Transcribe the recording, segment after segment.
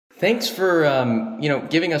Thanks for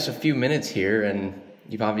giving us a few minutes here, and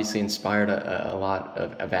you've obviously inspired a lot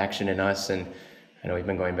of action in us, and I know we've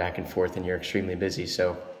been going back and forth, and you're extremely busy,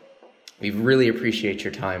 so we really appreciate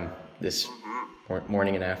your time this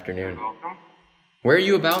morning and afternoon. You're welcome. Where are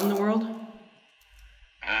you about in the world?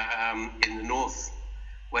 In the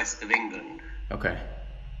northwest of England. Okay. Oh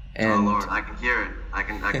And Lord, I can hear it. I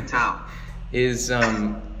can tell. is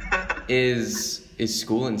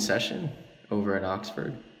school in session over at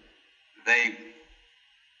Oxford? They've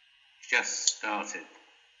just started.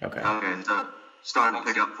 Okay. Okay, so starting to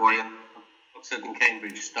pick up for you. Oxford and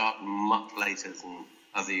Cambridge start much later than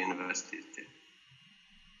other universities do.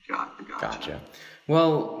 Gotcha.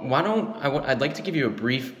 Well, I'd like to give you a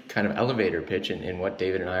brief kind of elevator pitch in what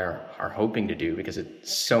David and I are hoping to do, because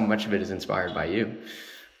so much of it is inspired by you.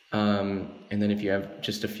 And then if you have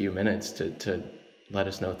just a few minutes to let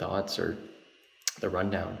us know thoughts or the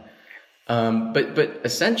rundown. But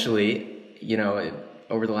essentially,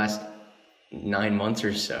 over the last 9 months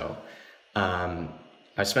or so, I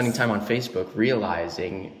was spending time on Facebook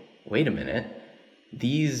realizing, wait a minute,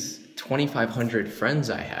 these 2,500 friends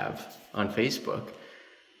I have on Facebook,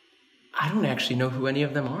 I don't actually know who any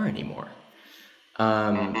of them are anymore.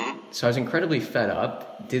 So I was incredibly fed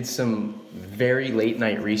up, did some very late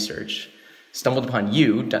night research, stumbled upon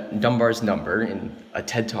you, Dunbar's number, in a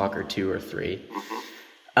TED Talk or 2 or 3.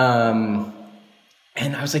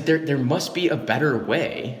 And I was like, there must be a better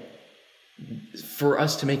way for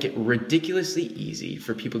us to make it ridiculously easy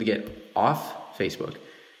for people to get off Facebook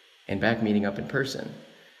and back meeting up in person.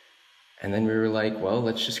 And then we were like, well,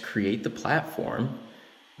 let's just create the platform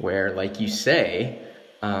where, like you say,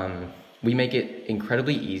 we make it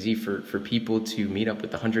incredibly easy for people to meet up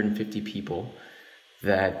with 150 people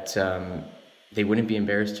that they wouldn't be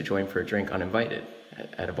embarrassed to join for a drink uninvited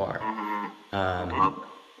at a bar.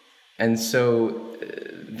 And so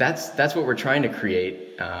that's what we're trying to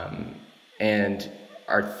create. And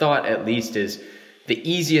our thought, at least, is the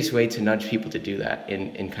easiest way to nudge people to do that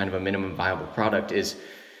in kind of a minimum viable product is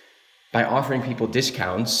by offering people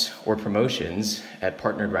discounts or promotions at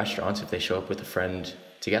partnered restaurants if they show up with a friend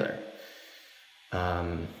together.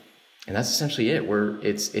 And that's essentially it.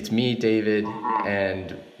 It's me, David,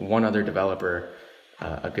 and one other developer,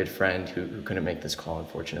 a good friend who couldn't make this call,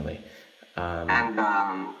 unfortunately.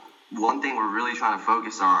 One thing we're really trying to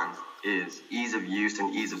focus on is ease of use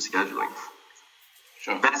and ease of scheduling.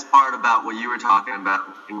 Sure. The best part about what you were talking about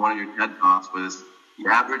in one of your TED Talks was the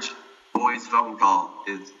average voice phone call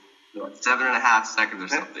is 7.5 seconds or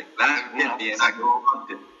something.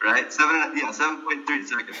 Right? 7.3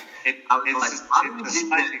 seconds. It's a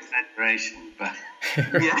slight exaggeration, but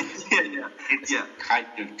it's kind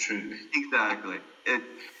of true. Exactly.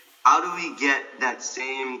 How do we get that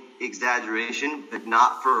same exaggeration, but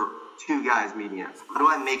not for 2 guys meeting up? How do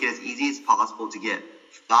I make it as easy as possible to get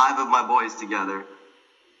 5 of my boys together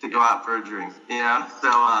to go out for a drink? So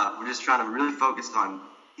we're just trying to really focus on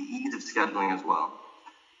the ease of scheduling as well.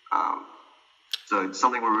 So it's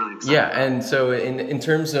something we're really excited about. And so in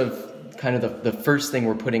terms of kind of the first thing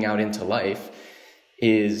we're putting out into life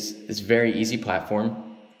is this very easy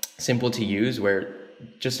platform, simple to use, where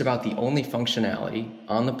just about the only functionality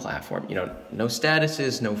on the platform, no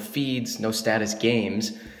statuses, no feeds, no status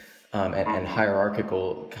games, and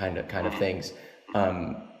hierarchical kind of things.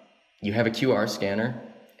 You have a QR scanner,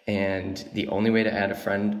 and the only way to add a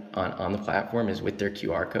friend on the platform is with their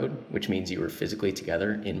QR code, which means you were physically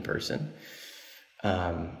together in person.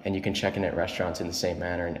 And you can check in at restaurants in the same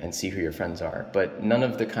manner and see who your friends are. But none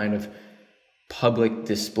of the kind of public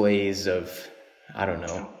displays of, I don't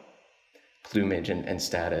know, plumage and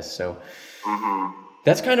status. So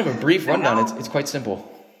that's kind of a brief rundown. It's quite simple.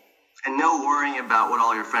 And no worrying about what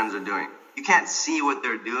all your friends are doing. You can't see what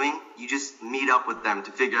they're doing. You just meet up with them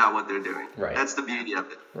to figure out what they're doing. Right. That's the beauty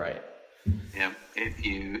of it. Right. Yeah. If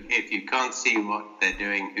you can't see what they're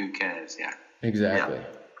doing, who cares? Yeah. Exactly.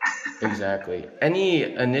 Yeah. Exactly. Any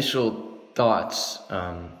initial thoughts,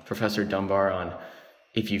 Professor Dunbar, on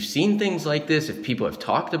if you've seen things like this, if people have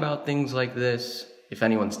talked about things like this, if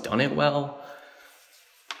anyone's done it well?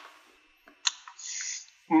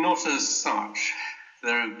 Not as such.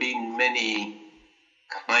 There have been many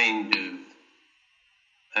kind of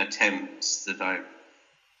attempts that I've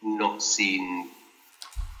not seen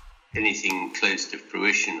anything close to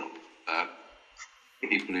fruition of.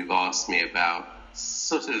 People who've asked me about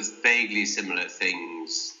sort of vaguely similar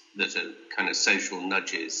things that are kind of social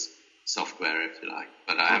nudges, software, if you like,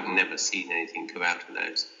 but I have never seen anything come out of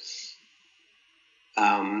those.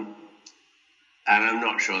 And I'm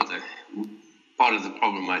not sure that part of the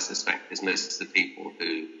problem, I suspect, is most of the people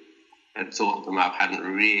who had thought them up hadn't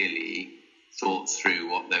really thought through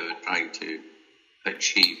what they were trying to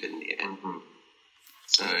achieve in the end. Mm-hmm.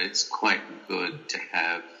 So it's quite good to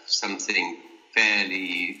have some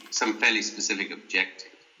fairly specific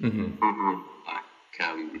objective. Mm-hmm. Mm-hmm.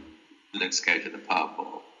 Like, let's go to the pub,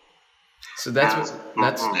 or So that's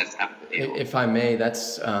let's have a deal. if I may,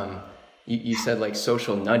 that's you said like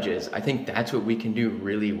social nudges. I think that's what we can do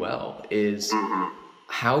really well is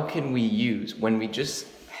how can we use when we just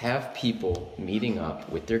have people meeting up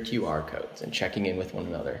with their QR codes and checking in with one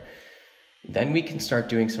another, then we can start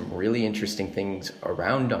doing some really interesting things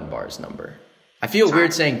around Dunbar's number. I feel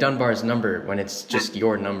weird saying Dunbar's number when it's just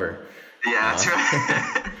your number. Yeah, that's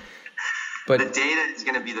right. But the data is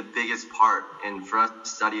going to be the biggest part, and for us to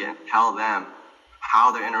study and tell them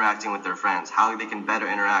how they're interacting with their friends, how they can better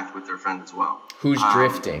interact with their friends as well. who's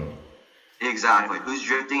drifting? Exactly. Who's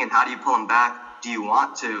drifting, and how do you pull them back? Do you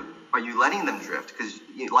want to? Are you letting them drift? Because,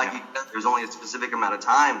 you said, there's only a specific amount of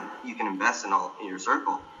time you can invest in your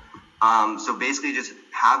circle. So basically, just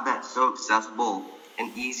have that so accessible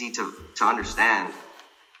and easy to understand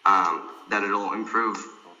that it'll improve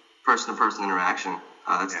person-to-person interaction.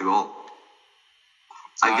 That's the goal.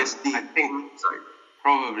 So I guess I think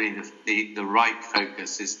probably the right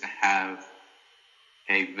focus is to have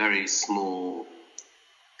a very small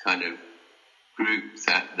kind of group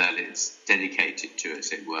that is dedicated to,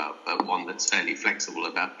 as it were, but one that's fairly flexible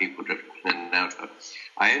about people drifting in and out of.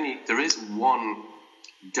 There is one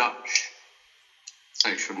Dutch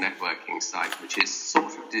social networking site which is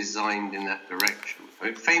sort of designed in that direction. I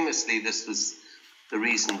mean, famously, this was the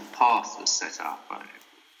reason Path was set up.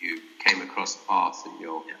 You came across Path in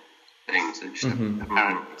your things, which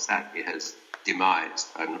apparently sadly has demised.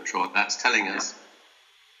 I'm not sure what that's telling us.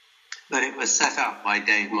 But it was set up by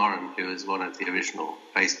Dave Moran, who was one of the original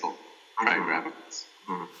Facebook programmers,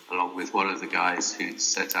 along with one of the guys who'd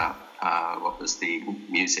set up what was the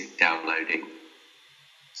music downloading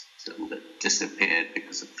system that disappeared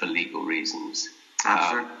for legal reasons.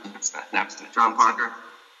 Napster. John Parker.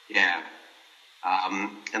 Yeah.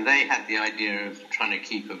 And they had the idea of trying to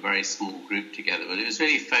keep a very small group together, but it was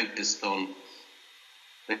really focused on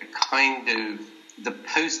the kind of the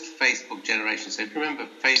post-Facebook generation. So if you remember,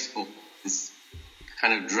 Facebook is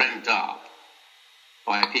kind of dreamt up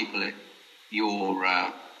by people at your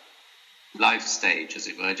life stage, as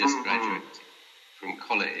it were, just graduated from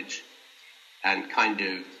college, and kind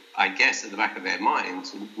of, I guess, at the back of their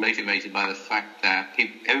minds, motivated by the fact that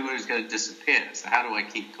everybody's going to disappear. So how do I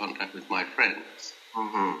keep contact with my friends?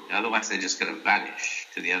 Otherwise, they're just going to vanish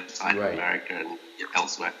to the other side of America and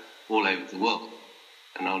elsewhere, all over the world,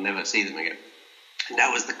 and I'll never see them again. And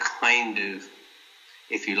that was the kind of,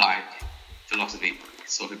 if you like, philosophy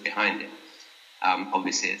sort of behind it.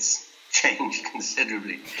 Obviously, it's changed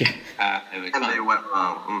considerably over time. And they went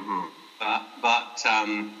wrong. But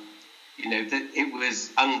it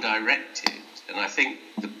was undirected, and I think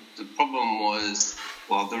the problem was,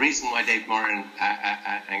 well, the reason why Dave Moran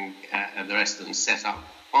and the rest of them set up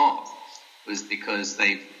Path was because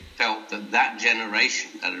they felt that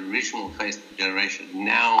generation, that original Facebook generation,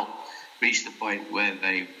 now reached the point where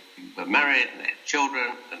they were married and they had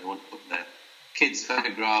children, and they want to put their kids'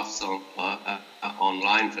 photographs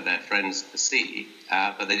online for their friends to see,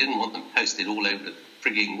 but they didn't want them posted all over the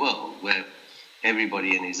frigging world where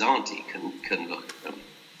everybody and his auntie can look at them.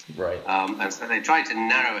 Right. And so they tried to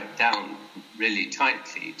narrow it down really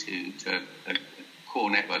tightly to a core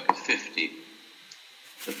network of 50.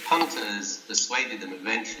 The punters persuaded them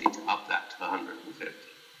eventually to up that to 150.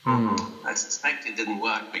 I suspect it didn't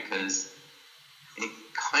work because it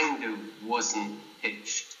kind of wasn't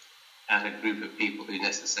pitched at a group of people who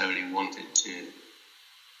necessarily wanted to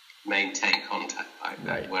maintain contact like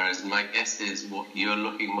that. Whereas my guess is what you're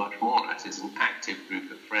looking much more at is an active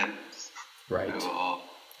group of friends. Right. Who are,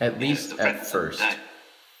 at least at first.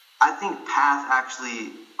 I think Path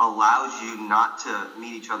actually allows you not to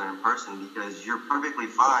meet each other in person because you're perfectly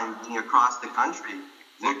fine being across the country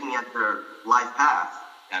looking at their life path.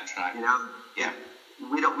 That's right. Yeah.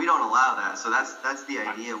 We don't allow that. So that's the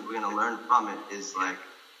idea we're going to learn from it is like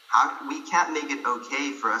how we can't make it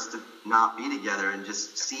okay for us to not be together and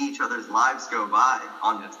just see each other's lives go by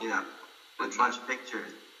on with a bunch of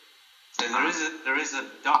pictures. So there is a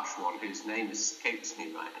Dutch one whose name escapes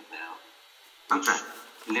me right now, which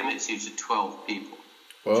limits you to 12 people,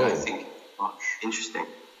 which I think is much interesting,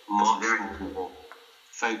 much more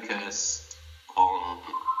focused on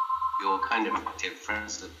your kind of active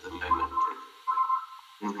friends at the moment.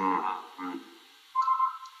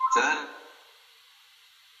 So that.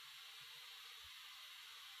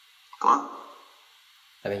 Hello?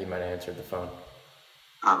 I think you might have answered the phone.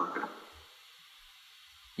 Oh, okay.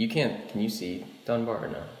 Can you see Dunbar or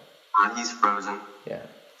no? He's frozen. Yeah.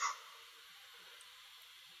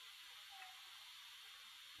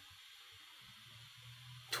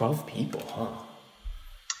 "12 people, huh?"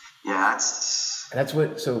 Yeah, That's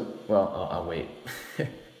what. So, well, I'll wait.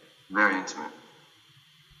 very intimate.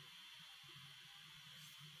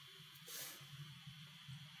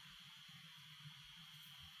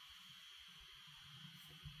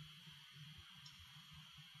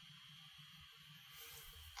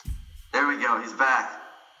 There we go. He's back.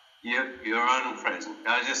 You're unfrozen.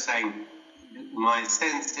 I was just saying, my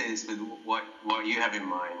sense is with what you have in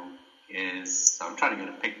mind is, I'm trying to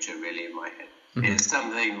get a picture really in my head. Mm-hmm. It's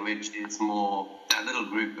something which is more that little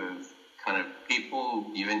group of kind of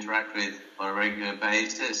people you interact with on a regular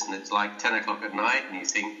basis, and it's like 10 o'clock at night, and you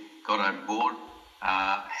think, God, I'm bored.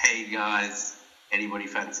 Hey guys, anybody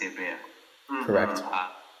fancy a beer? Correct.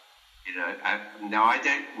 Now I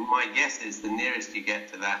don't. My guess is the nearest you get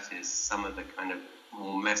to that is some of the kind of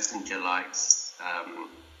more messenger-like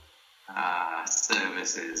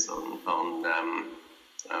services on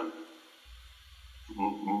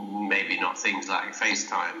maybe not things like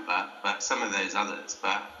FaceTime, but some of those others.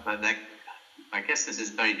 But I guess this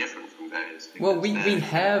is very different from those. Well, we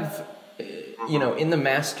have, in the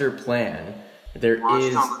master plan, there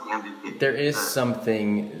is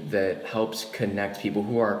something that helps connect people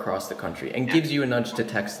who are across the country and gives you a nudge to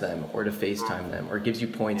text them or to FaceTime them or gives you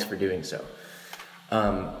points for doing so.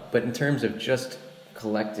 But in terms of just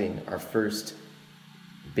collecting our first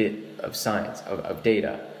bit of science, of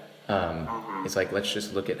data, it's like, let's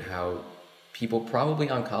just look at how people probably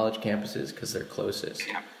on college campuses, because they're closest,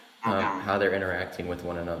 how they're interacting with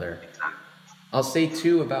one another. I'll say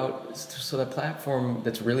too about, so the platform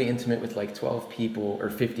that's really intimate with like 12 people or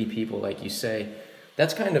 50 people, like you say,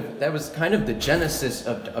 that was kind of the genesis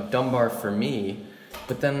of Dunbar for me.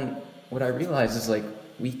 But then what I realized is like,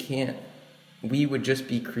 we would just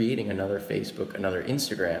be creating another Facebook, another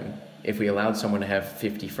Instagram, if we allowed someone to have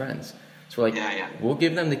 50 friends. So we're like, we'll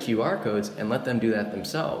give them the QR codes and let them do that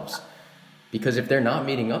themselves. Because if they're not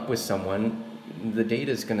meeting up with someone, the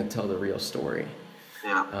data is going to tell the real story.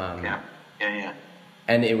 Yeah.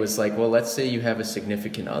 And it was like, well, let's say you have a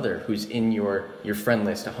significant other who's in your friend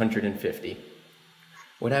list, 150.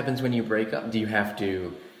 What happens when you break up? Do you have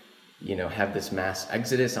to, have this mass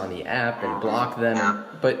exodus on the app and block them?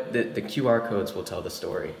 But the QR codes will tell the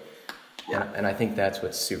story. And I think that's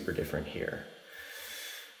what's super different here.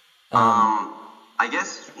 I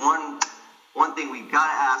guess one thing we've got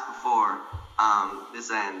to ask before this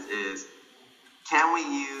ends is,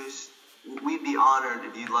 we'd be honored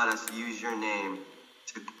if you'd let us use your name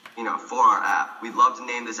for our app. We'd love to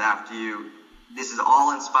name this after you. This is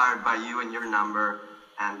all inspired by you and your number,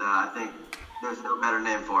 and I think there's no better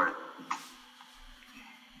name for it.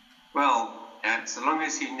 Well, so long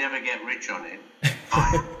as you never get rich on it. Hey,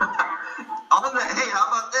 how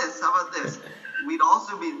about this? We'd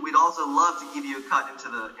also love to give you a cut into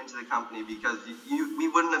the company, because we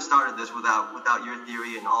wouldn't have started this without your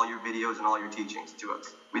theory and all your videos and all your teachings to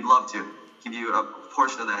us. We'd love to give you a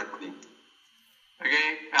portion of that equity.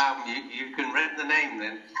 Okay, you can rent the name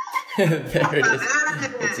then. There it is.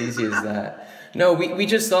 It's easy as that. No, we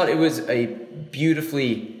just thought it was a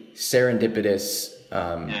beautifully serendipitous.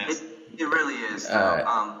 It really is.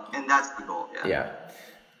 And that's the goal. Yeah.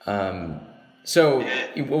 So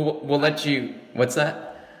we'll let you. What's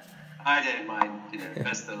that? I don't mind.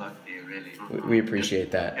 Best of luck to you, really. We appreciate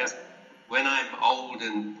that. Just when I'm old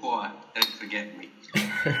and poor, don't forget me.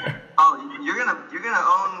 Oh, you're gonna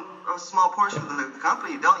own a small portion of the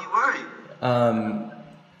company. Don't you worry.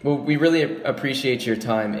 Well, we really appreciate your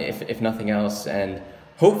time, if nothing else, and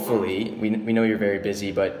hopefully we know you're very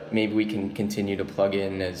busy, but maybe we can continue to plug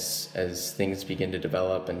in as things begin to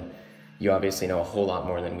develop. And you obviously know a whole lot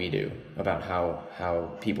more than we do about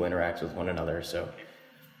how people interact with one another. So.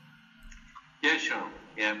 Yeah, sure.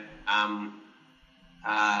 Yeah.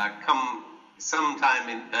 Come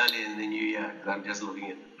sometime early in the new year, because I'm just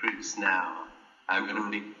looking at the proofs now. I've got a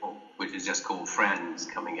big book which is just called Friends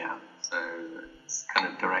coming out. So it's kind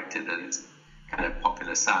of directed at its kind of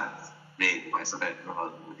popular science, really, I suppose,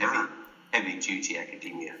 rather than heavy duty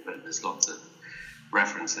academia. But there's lots of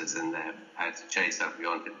references in there how to chase up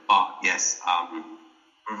beyond it. But yes,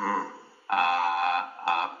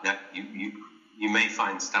 you may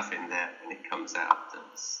find stuff in there when it comes out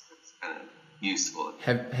that's kind of useful.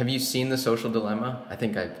 Have you seen The Social Dilemma? I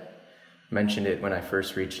think I mentioned it when I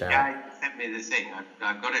first reached out. Yeah, you sent me the thing.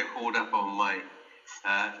 I've got it hauled up on my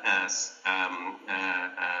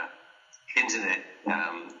internet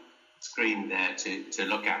screen there to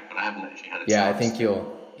look at, but I haven't actually had a chance. Yeah, I think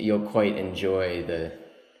you'll quite enjoy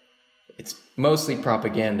it's mostly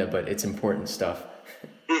propaganda, but it's important stuff.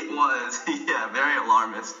 It was. was, yeah, very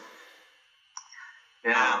alarmist.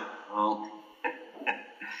 Yeah, well,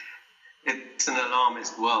 it's an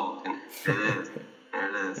alarmist world. It is.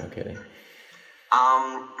 It is. No kidding.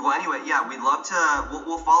 Well, anyway, yeah, we'd love to.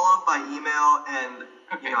 We'll follow up by email, and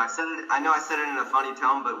Okay. you know, I said it in a funny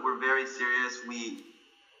tone, but we're very serious.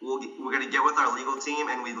 We're gonna get with our legal team,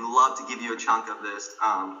 and we'd love to give you a chunk of this.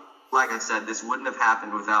 Like I said, this wouldn't have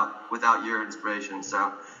happened without your inspiration.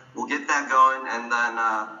 So we'll get that going, and then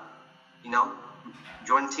you know,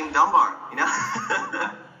 join Team Dunbar. You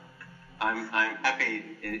know. I'm happy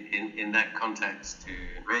in that context to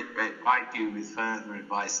Great. provide you with further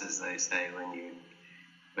advice, as they say,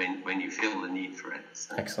 when you feel the need for it.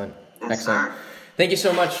 So. Excellent. Yes, Excellent. sir. Thank you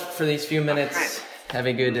so much for these few minutes. Okay. Have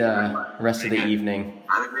a good rest of the evening.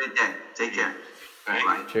 Have a great day. Take care. Right.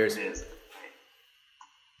 Bye. Cheers. Cheers.